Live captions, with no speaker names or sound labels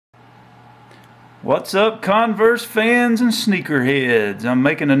What's up, Converse fans and sneakerheads? I'm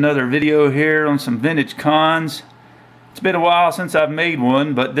making another video here on some vintage cons. It's been a while since I've made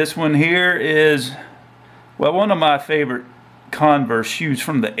one, but this one here is, well, one of my favorite Converse shoes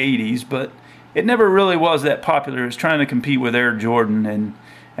from the 80s, but it never really was that popular. It was trying to compete with Air Jordan, and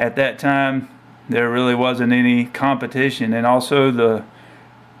at that time there really wasn't any competition, and also the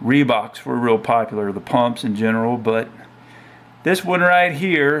Reeboks were real popular, the pumps in general. But this one right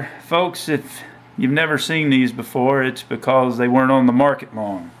here, folks, if you've never seen these before, it's because they weren't on the market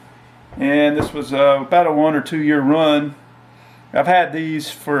long. And this was about a 1 or 2 year run. I've had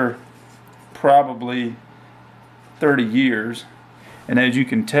these for probably 30 years, and as you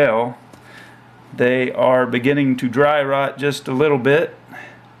can tell, they are beginning to dry rot just a little bit.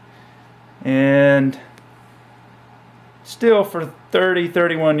 And still, for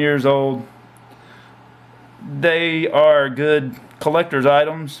 31 years old, they are good collector's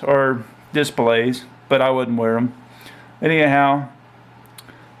items or displays, but I wouldn't wear them. Anyhow,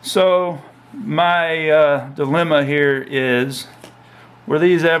 so my dilemma here is, were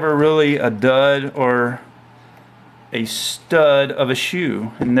these ever really a dud or a stud of a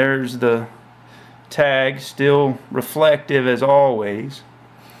shoe? And there's the tag, still reflective as always.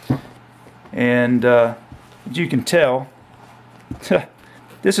 And as you can tell,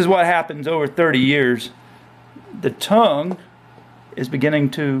 this is what happens over 30 years. The tongue is beginning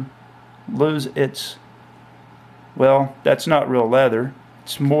to lose its, well, that's not real leather.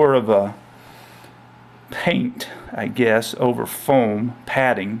 It's more of a paint, I guess, over foam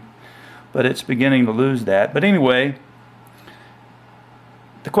padding, but it's beginning to lose that. But anyway,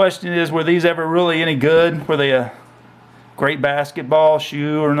 the question is, were these ever really any good? Were they a great basketball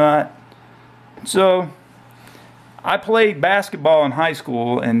shoe or not? So I played basketball in high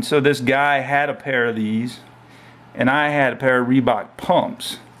school, and so this guy had a pair of these, and I had a pair of Reebok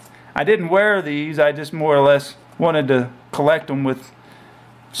pumps. I didn't wear these, I just more or less wanted to collect them with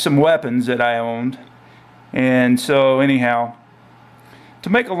some weapons that I owned. And so anyhow, to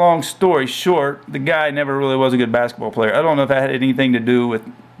make a long story short, the guy never really was a good basketball player. I don't know if that had anything to do with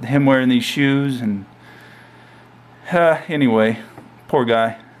him wearing these shoes, and anyway, poor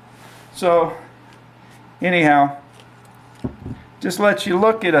guy. So anyhow, just let you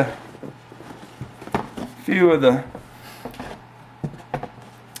look at a few of the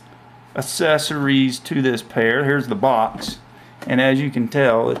accessories to this pair. Here's the box, and as you can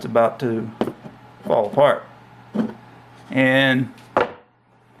tell, it's about to fall apart. And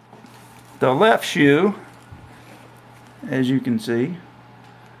the left shoe, as you can see,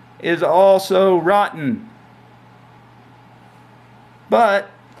 is also rotten.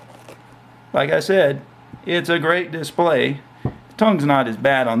 But like I said, it's a great display. The tongue's not as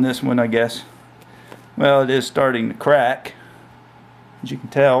bad on this one, I guess. Well, it is starting to crack, as you can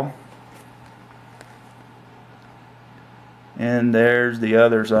tell. And there's the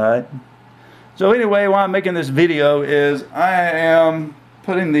other side. So anyway, why I'm making this video is I am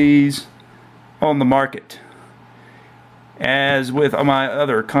putting these on the market, as with my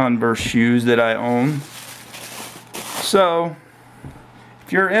other Converse shoes that I own. So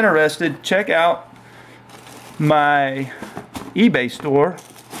if you're interested, check out my eBay store.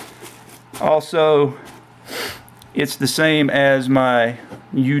 Also, it's the same as my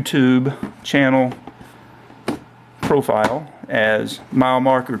YouTube channel profile as mile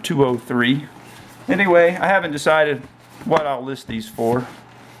marker 203. Anyway, I haven't decided what I'll list these for,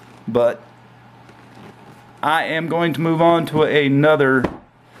 but I am going to move on to another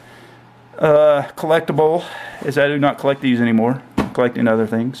collectible, as I do not collect these anymore. I'm collecting other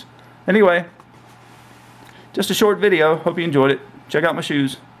things. Anyway, just a short video. Hope you enjoyed it. Check out my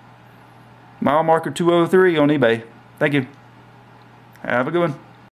shoes. Mile marker 203 on eBay. Thank you. Have a good one.